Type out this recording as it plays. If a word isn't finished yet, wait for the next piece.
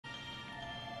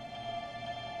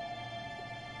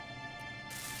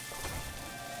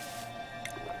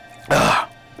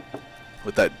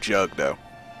with that jug though.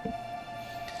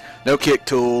 No kick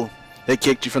tool. They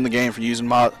kicked you from the game for using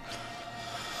mod.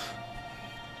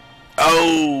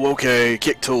 Oh, okay.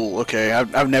 Kick tool. Okay,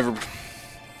 I've never.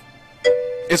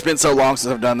 It's been so long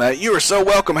since I've done that. You were so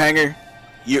welcome, Hanger.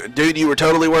 Dude, you were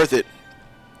totally worth it.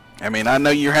 I mean, I know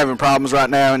you're having problems right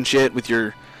now and shit with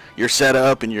your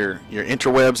setup and your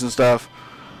interwebs and stuff,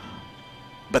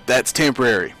 but that's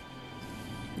temporary.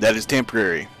 That is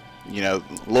temporary. You know,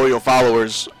 loyal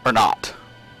followers are not.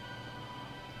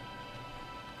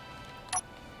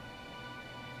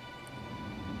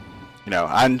 You know,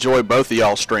 I enjoy both of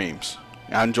y'all's streams.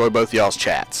 I enjoy both of y'all's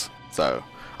chats. So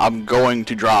I'm going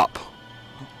to drop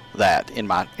that in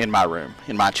my room,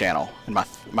 in my channel, in my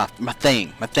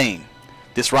thing.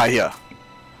 This right here.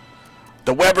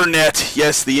 The WeberNet,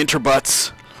 yes, the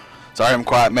interbutts. Sorry I'm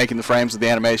quiet making the frames of the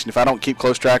animation. If I don't keep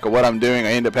close track of what I'm doing,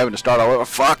 I end up having to start all over.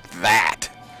 Fuck that.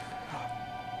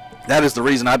 That is the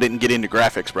reason I didn't get into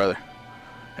graphics, brother.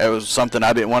 It was something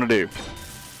I didn't want to do.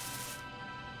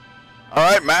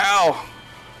 Alright, Mal.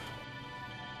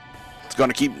 He's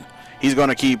gonna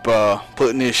keep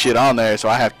putting this shit on there, so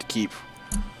I have to keep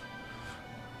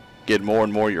getting more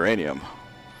and more uranium.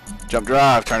 Jump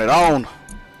drive, turn it on.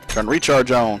 Turn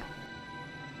recharge on.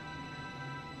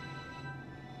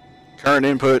 Current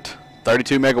input,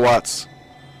 32 megawatts.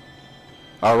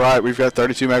 Alright, we've got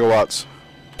 32 megawatts.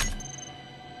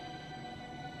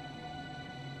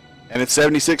 And it's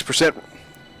 76%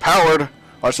 powered.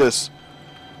 Watch this.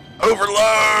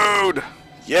 Overload!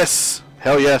 Yes!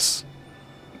 Hell yes.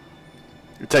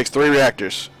 It takes 3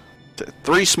 reactors.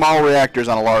 3 small reactors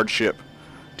on a large ship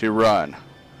to run.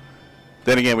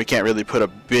 Then again, we can't really put a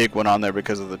big one on there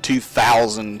because of the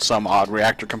 2,000 some odd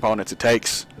reactor components it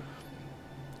takes.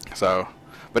 So,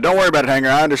 but don't worry about it, Hanger.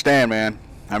 I understand, man.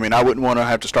 I mean, I wouldn't want to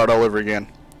have to start all over again.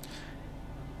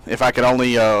 If I could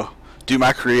only do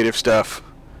my creative stuff.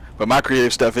 But my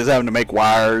creative stuff is having to make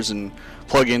wires and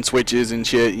plug in switches and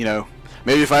shit, you know.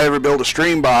 Maybe if I ever build a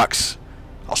stream box,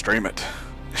 I'll stream it.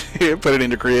 Put it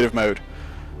into creative mode.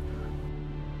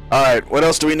 Alright, what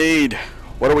else do we need?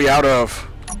 What are we out of?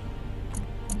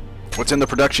 What's in the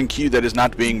production queue that is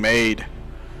not being made?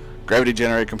 Gravity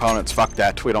generator components. Fuck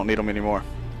that. We don't need them anymore.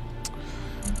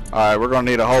 Alright, we're going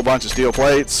to need a whole bunch of steel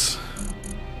plates.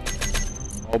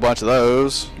 A whole bunch of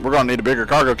those. We're going to need a bigger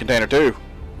cargo container too.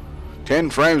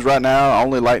 10 frames right now.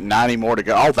 Only like 90 more to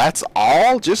go. Oh, that's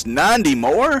all? Just 90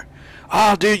 more?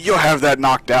 Oh, dude, you'll have that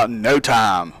knocked out in no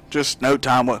time. Just no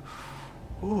time.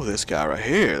 Ooh, this guy right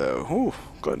here, though. Ooh,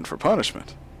 glutton for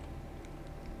punishment.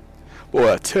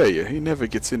 Boy, I tell you, he never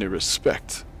gets any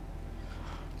respect.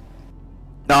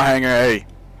 No, Hanger, hey.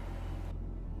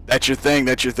 That's your thing,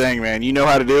 man. You know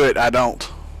how to do it. I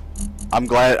don't. I'm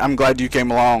glad you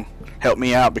came along. Help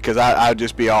me out, because I'd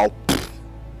just be all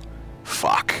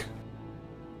fuck.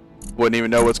 Wouldn't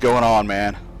even know what's going on,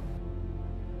 man.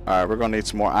 Alright, we're gonna need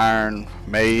some more iron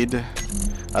made.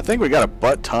 I think we got a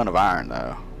butt ton of iron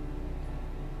though.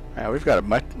 Yeah, we've got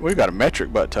a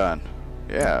metric butt ton.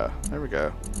 Yeah, there we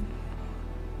go.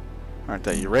 Alright,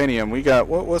 that uranium, we got,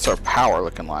 what's our power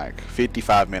looking like?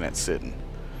 55 minutes sitting.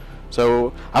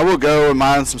 So, I will go and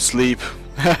mine some sleep.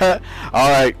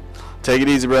 Alright, take it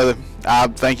easy, brother.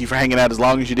 Thank you for hanging out as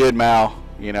long as you did, Mal.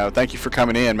 You know, thank you for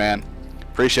coming in, man.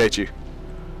 Appreciate you.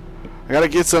 I gotta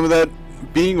get some of that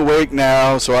being awake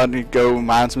now, so I need to go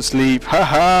mine some sleep.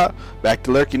 Haha. Back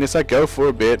to lurkiness I go for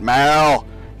a bit. Mal,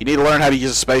 you need to learn how to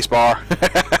use a space bar.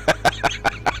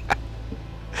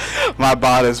 My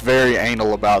bot is very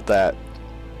anal about that.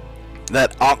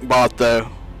 That Ankh-bot, though.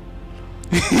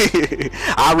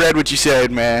 I read what you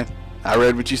said, man. I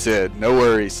read what you said. No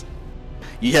worries.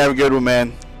 You have a good one,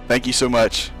 man. Thank you so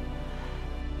much.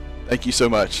 Thank you so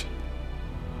much.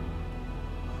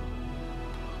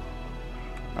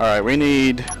 Alright, we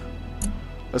need...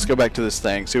 Let's go back to this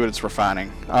thing, see what it's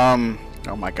refining.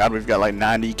 Oh my god, we've got like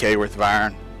 90k worth of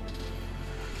iron.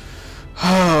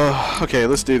 Okay,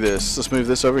 let's do this. Let's move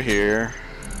this over here.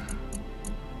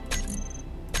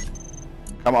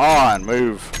 Come on,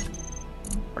 move.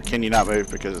 Or can you not move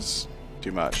because it's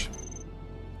too much?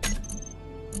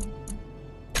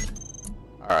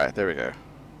 Alright, there we go.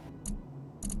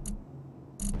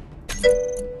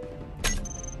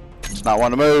 It's not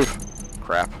one to move.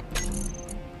 Crap.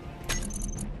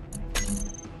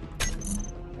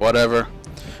 Whatever.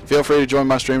 Feel free to join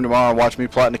my stream tomorrow and watch me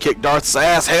plotting to kick Darth's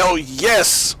ass. Hell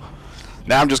yes!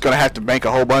 Now I'm just gonna have to make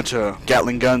a whole bunch of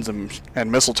Gatling guns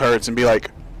and missile turrets and be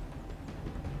like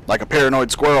a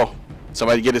paranoid squirrel.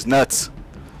 Somebody get his nuts.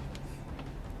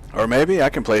 Or maybe I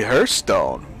can play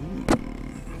Hearthstone.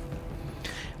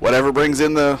 Whatever brings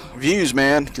in the views,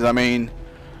 man. Because I mean,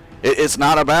 it's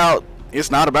not about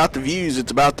it's not about the views.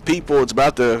 It's about the people. It's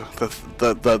about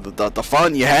the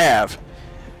fun you have.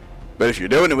 But if you're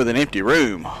doing it with an empty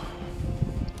room,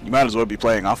 you might as well be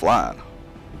playing offline.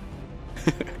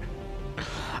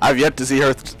 I've yet to see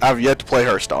her. I've yet to play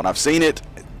Hearthstone. I've seen it.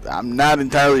 I'm not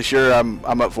entirely sure I'm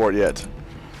up for it yet.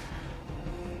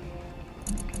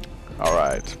 All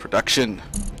right, production.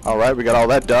 All right, we got all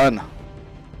that done.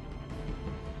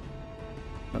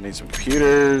 I need some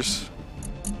computers.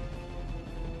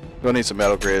 We'll need some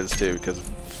metal grids too, because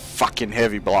fucking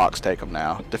heavy blocks take them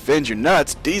now. Defend your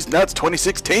nuts. D's nuts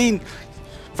 2016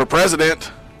 for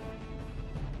president.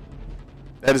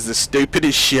 That is the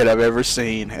stupidest shit I've ever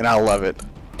seen, and I love it.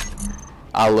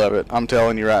 I love it. I'm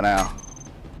telling you right now.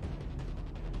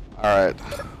 Alright.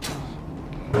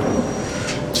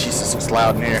 Jesus, it's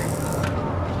loud in here.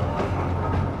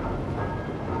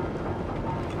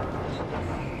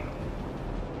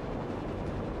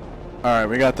 Alright,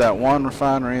 we got that one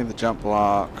refinery, the jump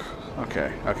block.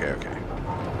 Okay.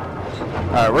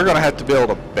 Alright, we're gonna have to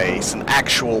build a base, an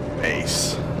actual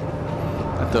base.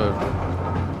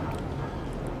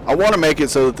 I want to make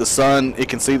it so that the sun, it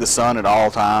can see the sun at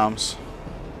all times.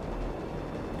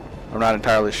 I'm not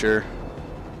entirely sure.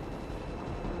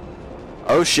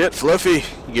 Oh shit, Fluffy,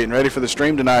 you getting ready for the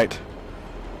stream tonight?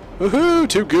 Woohoo,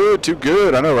 too good, too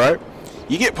good. I know, right?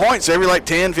 You get points every like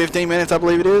 10, 15 minutes, I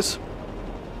believe it is.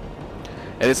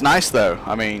 And it's nice though.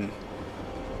 I mean,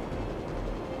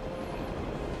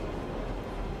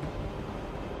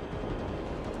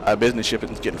 business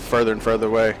shipping's getting further and further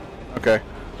away. Okay.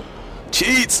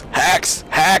 Cheats! Hacks!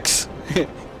 Hacks!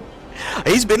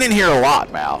 He's been in here a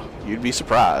lot, Mal. You'd be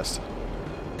surprised.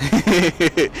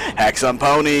 Hacks on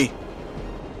pony.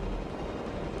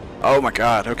 Oh my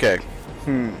god, okay.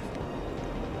 I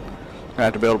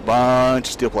have to build a bunch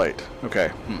of steel plate.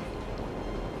 Okay.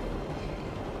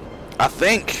 I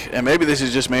think, and maybe this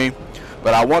is just me,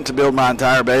 but I want to build my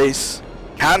entire base,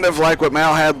 kind of like what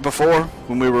Mal had before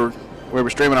when we were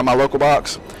streaming on my local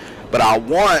box. But I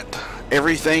want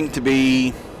everything to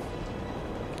be.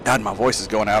 God, my voice is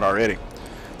going out already.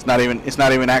 It's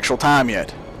not even actual time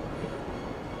yet.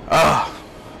 Oh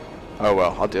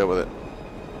well, I'll deal with it.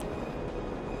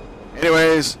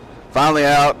 Anyways, finally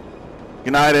out.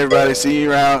 Good night, everybody. See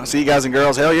you around. See you guys and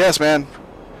girls. Hell yes, man.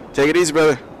 Take it easy,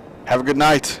 brother. Have a good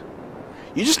night.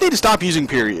 You just need to stop using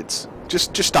periods.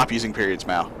 Just stop using periods,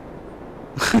 Mal.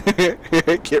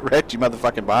 Get wrecked, you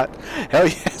motherfucking bot. Hell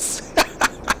yes.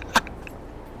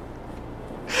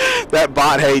 That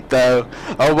bot hate though.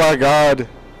 Oh my god.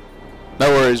 No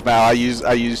worries, Mal. I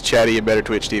use Chatty and Better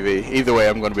Twitch TV. Either way,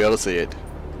 I'm going to be able to see it.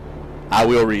 I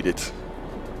will read it.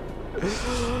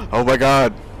 Oh my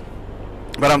god.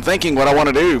 But I'm thinking what I want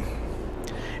to do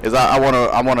is I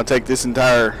want to take this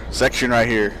entire section right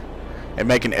here and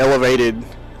make an elevated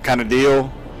kind of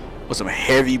deal with some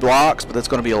heavy blocks, but that's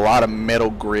going to be a lot of metal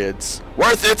grids.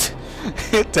 Worth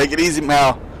it. Take it easy,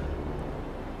 Mal.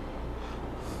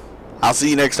 I'll see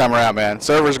you next time around, man.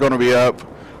 Server's going to be up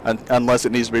unless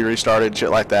it needs to be restarted, shit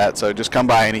like that. So just come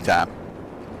by anytime.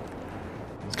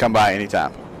 Just come by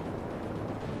anytime.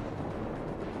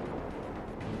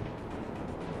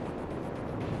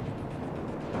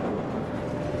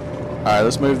 Alright,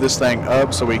 let's move this thing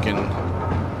up so we can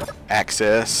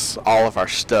access all of our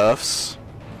stuffs.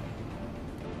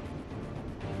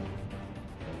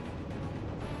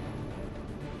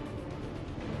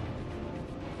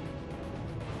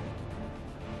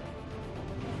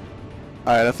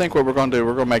 Alright, I think what we're going to do,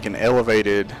 we're going to make an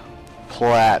elevated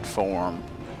platform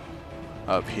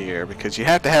up here, because you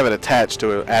have to have it attached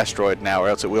to an asteroid now or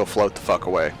else it will float the fuck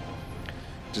away.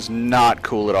 Just not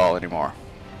cool at all anymore.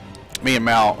 Me and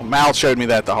Mal showed me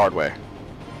that the hard way.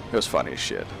 It was funny as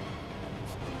shit.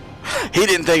 He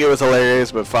didn't think it was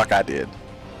hilarious, but fuck, I did.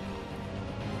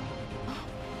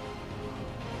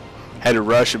 Had to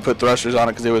rush and put thrusters on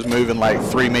it because it was moving like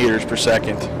 3 meters per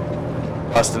second.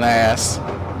 Busting ass.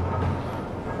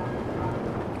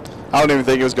 I don't even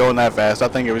think it was going that fast. I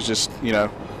think it was just, you know,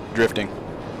 drifting.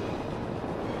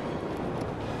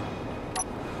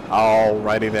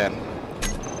 Alrighty then.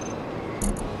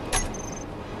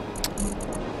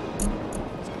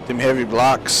 Them heavy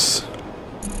blocks.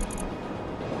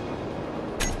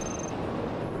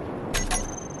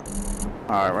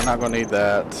 Alright, we're not going to need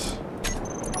that.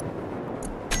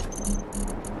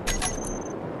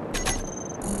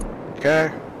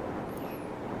 Okay.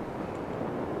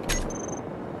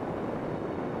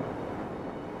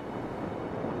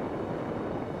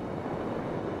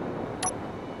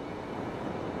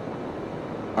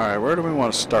 Alright, where do we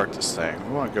want to start this thing?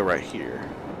 We want to go right here.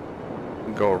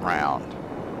 And go around.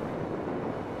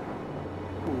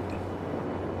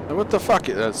 Ooh. What the fuck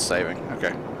is that saving?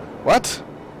 Okay. What?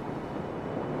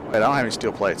 Wait, I don't have any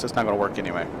steel plates. That's not going to work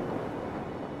anyway.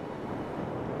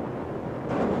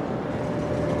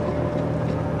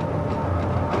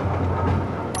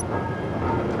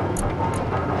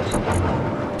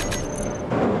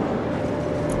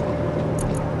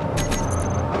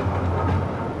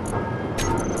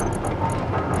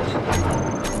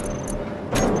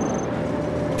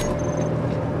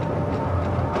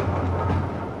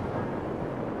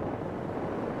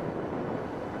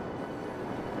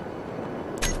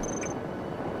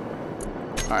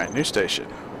 Alright, new station.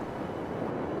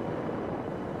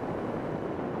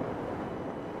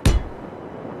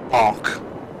 Bonk.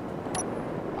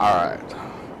 Alright.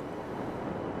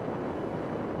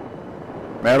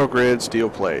 Metal grid, steel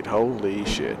plate. Holy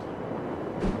shit.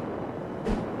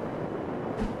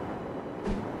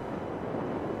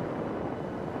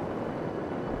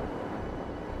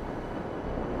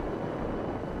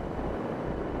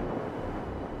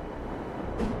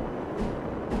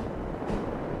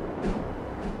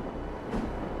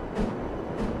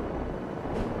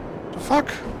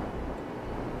 Fuck.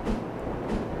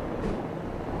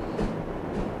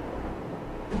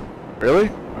 Really?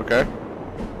 Okay. I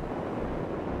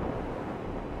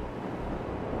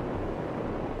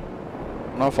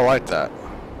don't know if I like that.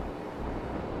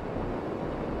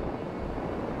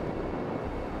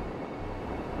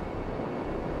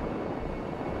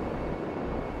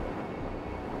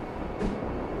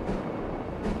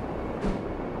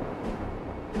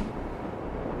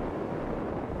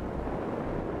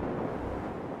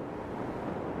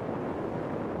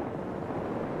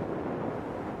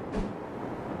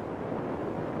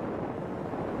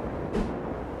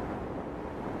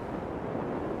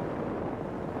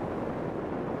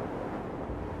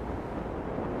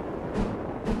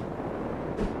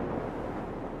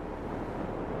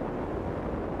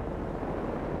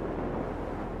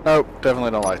 Nope,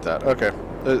 definitely don't like that. Okay,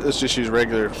 let's just use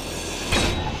regular. We're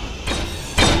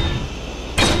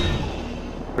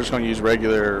just going to use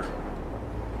regular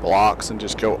blocks and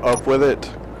just go up with it.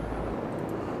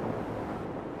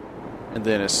 And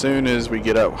then as soon as we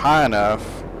get up high enough,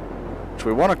 which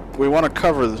we want to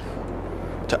cover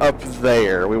to up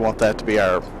there. We want that to be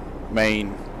our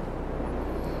main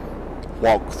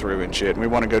walkthrough and shit. And we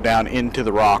want to go down into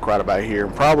the rock right about here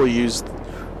and probably use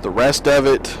the rest of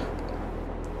it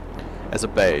as a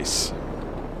base.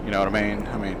 You know what I mean?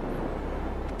 I mean,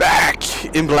 back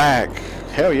in black.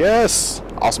 Hell yes.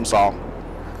 Awesome song.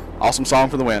 Awesome song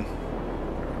for the win.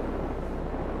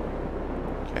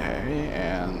 Okay,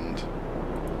 and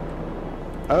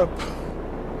up.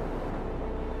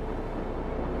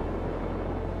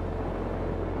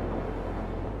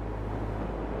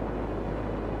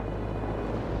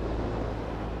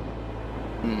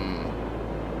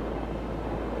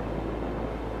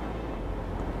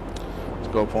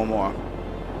 Let's go up one more.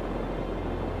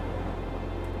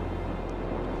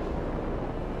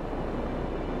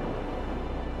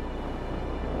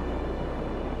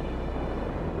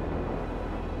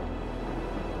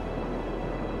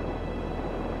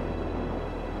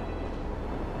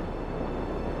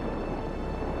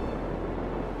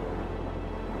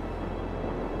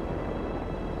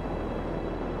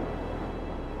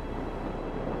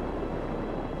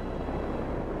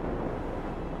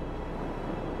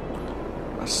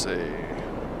 Let's see.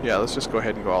 Yeah, let's just go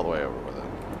ahead and go all the way over with it.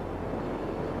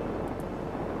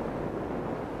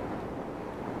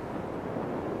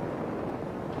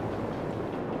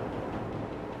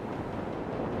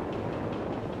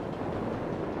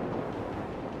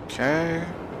 Okay.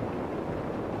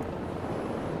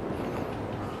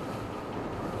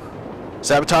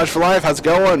 Sabotage for life, how's it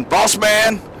going? Boss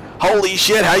man! Holy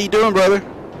shit, how you doing, brother?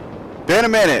 Been a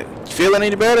minute. You feeling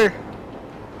any better?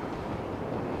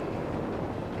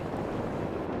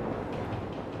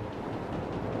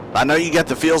 I know you got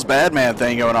the feels bad man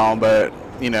thing going on, but,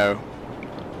 you know,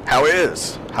 how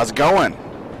is? How's it going?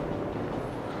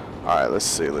 Alright, let's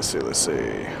see.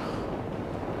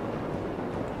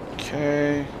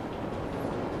 Okay.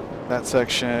 That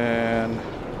section.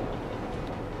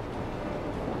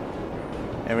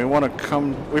 And we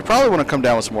probably want to come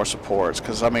down with some more supports,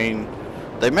 because, I mean,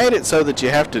 they made it so that you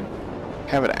have to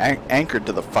have it anchored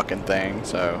to the fucking thing,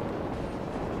 so.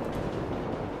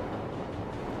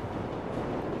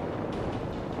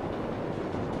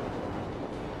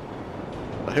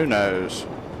 Who knows?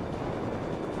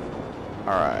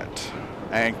 Alright.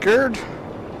 Anchored.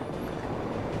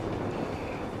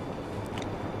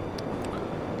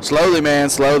 Slowly, man,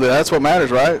 slowly. That's what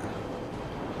matters, right?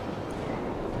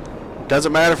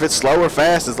 Doesn't matter if it's slow or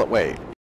fast. It's like, wait.